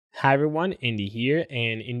Hi everyone, Andy here,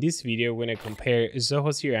 and in this video we're going to compare Zoho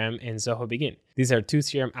CRM and Zoho Bigin. These are two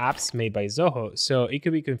CRM apps made by Zoho, so it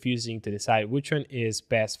could be confusing to decide which one is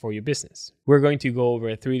best for your business. We're going to go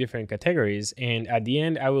over 3 different categories, and at the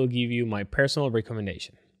end I will give you my personal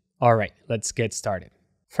recommendation. Alright, let's get started.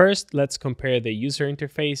 First, let's compare the user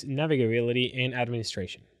interface, navigability, and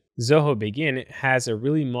administration. Zoho Bigin has a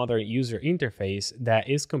really modern user interface that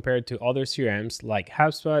is compared to other CRMs like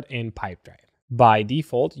HubSpot and Pipedrive. By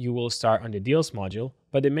default, you will start on the Deals module,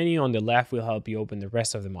 but the menu on the left will help you open the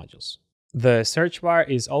rest of the modules. The search bar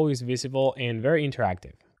is always visible and very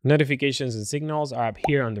interactive. Notifications and signals are up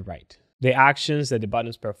here on the right. The actions that the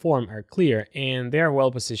buttons perform are clear and they are well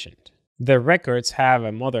positioned. The records have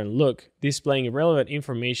a modern look, displaying relevant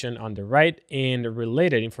information on the right and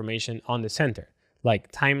related information on the center,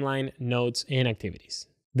 like timeline, notes, and activities.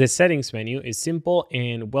 The settings menu is simple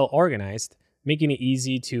and well organized, making it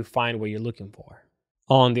easy to find what you're looking for.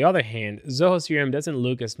 On the other hand, Zoho CRM doesn't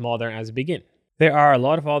look as modern as Bigin. There are a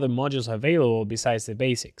lot of other modules available besides the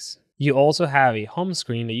basics. You also have a home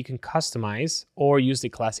screen that you can customize or use the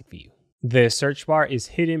classic view. The search bar is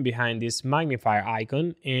hidden behind this magnifier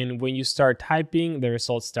icon, and when you start typing, the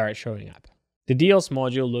results start showing up. The Deals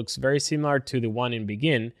module looks very similar to the one in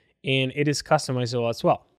Bigin, and it is customizable as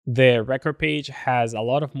well. The record page has a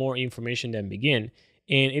lot of more information than Bigin,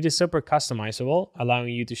 and it is super customizable, allowing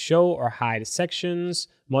you to show or hide sections,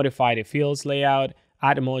 modify the fields layout,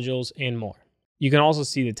 add modules, and more. You can also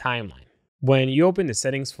see the timeline. When you open the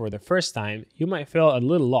settings for the first time, you might feel a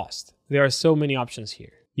little lost. There are so many options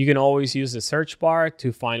here. You can always use the search bar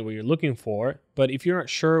to find what you're looking for, but if you're not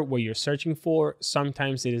sure what you're searching for,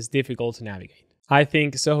 sometimes it is difficult to navigate. I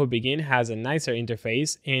think Zoho Bigin has a nicer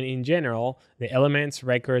interface, and in general, the elements,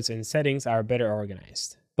 records, and settings are better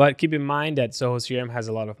organized. But keep in mind that Zoho CRM has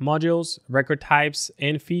a lot of modules, record types,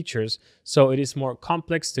 and features, so it is more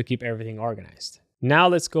complex to keep everything organized. Now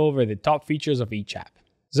let's go over the top features of each app.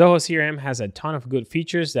 Zoho CRM has a ton of good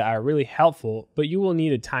features that are really helpful, but you will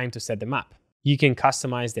need the time to set them up. You can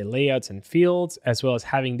customize the layouts and fields, as well as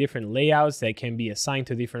having different layouts that can be assigned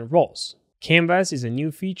to different roles. Canvas is a new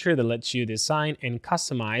feature that lets you design and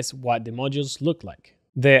customize what the modules look like.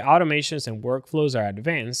 The automations and workflows are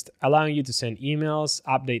advanced, allowing you to send emails,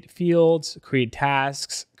 update fields, create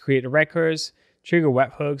tasks, create records, trigger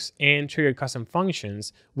webhooks, and trigger custom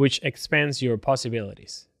functions, which expands your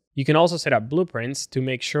possibilities. You can also set up blueprints to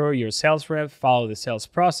make sure your sales rep follow the sales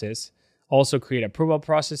process, also create approval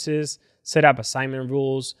processes, set up assignment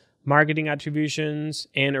rules, marketing attributions,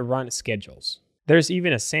 and run schedules. There's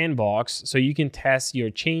even a sandbox so you can test your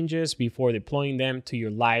changes before deploying them to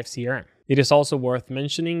your live CRM. It is also worth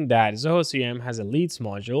mentioning that Zoho CRM has a leads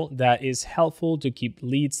module that is helpful to keep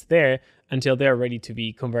leads there until they are ready to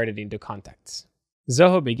be converted into contacts.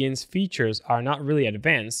 Zoho Bigin's features are not really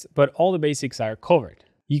advanced, but all the basics are covered.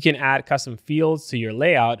 You can add custom fields to your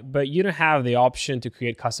layout, but you don't have the option to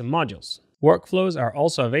create custom modules. Workflows are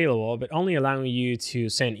also available, but only allowing you to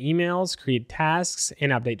send emails, create tasks,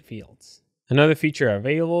 and update fields. Another feature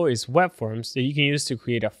available is web forms that you can use to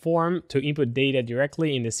create a form to input data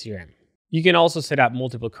directly in the CRM. You can also set up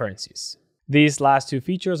multiple currencies. These last 2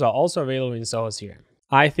 features are also available in Zoho CRM.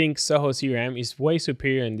 I think Zoho CRM is way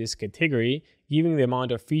superior in this category, given the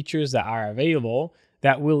amount of features that are available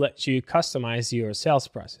that will let you customize your sales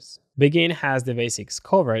process. Bigin has the basics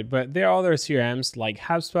covered, but there are other CRMs like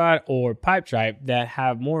HubSpot or Pipedrive that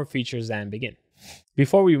have more features than Bigin.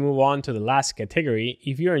 Before we move on to the last category,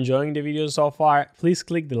 if you're enjoying the video so far, please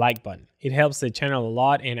click the like button. It helps the channel a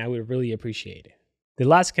lot and I would really appreciate it. The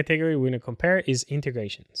last category we're going to compare is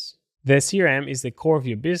integrations. The CRM is the core of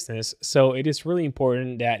your business, so it is really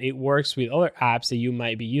important that it works with other apps that you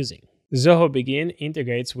might be using. Zoho Bigin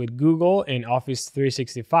integrates with Google and Office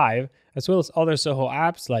 365, as well as other Zoho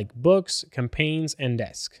apps like Books, Campaigns, and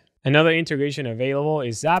Desk. Another integration available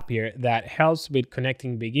is Zapier that helps with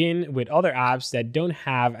connecting Bigin with other apps that don't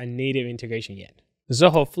have a native integration yet.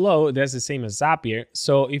 Zoho Flow does the same as Zapier,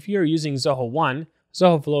 so if you're using Zoho One,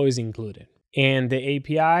 Zoho Flow is included. And the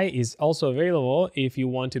API is also available if you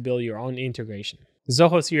want to build your own integration.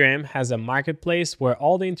 Zoho CRM has a marketplace where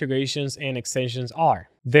all the integrations and extensions are.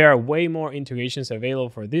 There are way more integrations available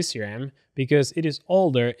for this CRM because it is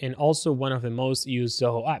older and also one of the most used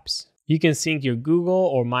Zoho apps. You can sync your Google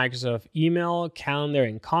or Microsoft email, calendar,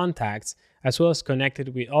 and contacts, as well as connect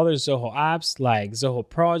it with other Zoho apps like Zoho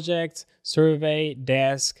Project, Survey,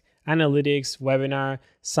 Desk, Analytics, Webinar,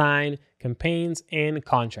 Sign, Campaigns, and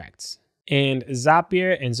Contracts. And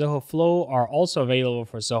Zapier and Zoho Flow are also available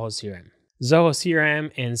for Zoho CRM. Zoho CRM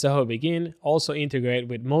and Zoho Bigin also integrate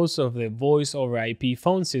with most of the voice over IP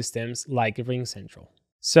phone systems like RingCentral.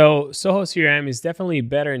 So Zoho CRM is definitely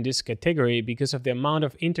better in this category because of the amount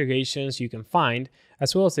of integrations you can find,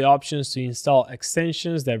 as well as the options to install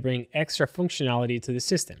extensions that bring extra functionality to the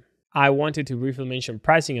system. I wanted to briefly mention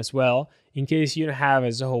pricing as well, in case you don't have a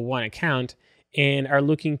Zoho One account and are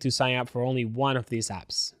looking to sign up for only one of these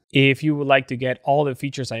apps. If you would like to get all the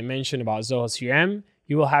features I mentioned about Zoho CRM,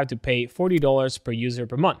 you will have to pay $40 per user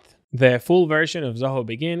per month. The full version of Zoho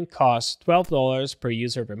Bigin costs $12 per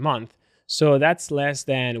user per month, so that's less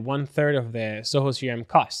than 1/3 of the Zoho CRM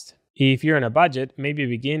cost. If you're on a budget, maybe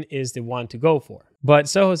Bigin is the one to go for. But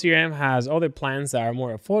Zoho CRM has other plans that are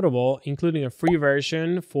more affordable, including a free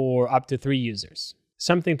version for up to 3 users.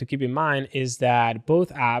 Something to keep in mind is that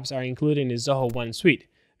both apps are included in the Zoho One suite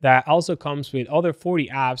that also comes with other 40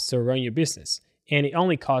 apps to run your business, and it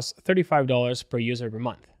only costs $35 per user per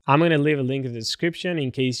month. I'm going to leave a link in the description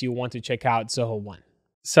in case you want to check out Zoho One.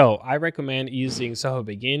 So I recommend using Zoho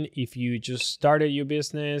Bigin if you just started your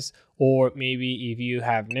business, or maybe if you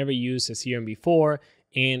have never used a CRM before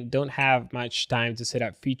and don't have much time to set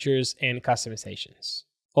up features and customizations.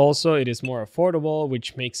 Also, it is more affordable,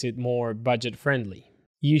 which makes it more budget friendly.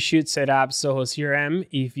 You should set up Zoho CRM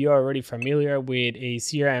if you're already familiar with a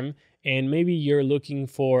CRM and maybe you're looking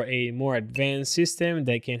for a more advanced system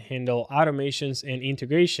that can handle automations and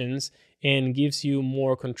integrations and gives you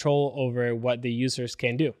more control over what the users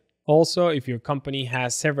can do. Also, if your company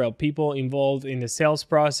has several people involved in the sales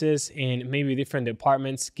process and maybe different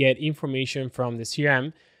departments get information from the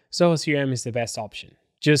CRM, Zoho CRM is the best option.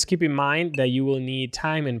 Just keep in mind that you will need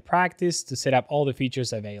time and practice to set up all the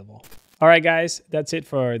features available. Alright guys, that's it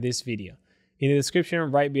for this video. In the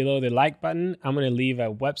description right below the like button, I'm going to leave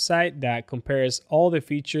a website that compares all the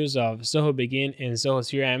features of Zoho Bigin and Zoho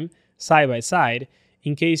CRM side by side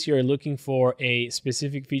in case you're looking for a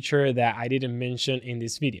specific feature that I didn't mention in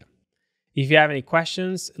this video. If you have any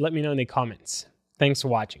questions, let me know in the comments. Thanks for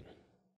watching.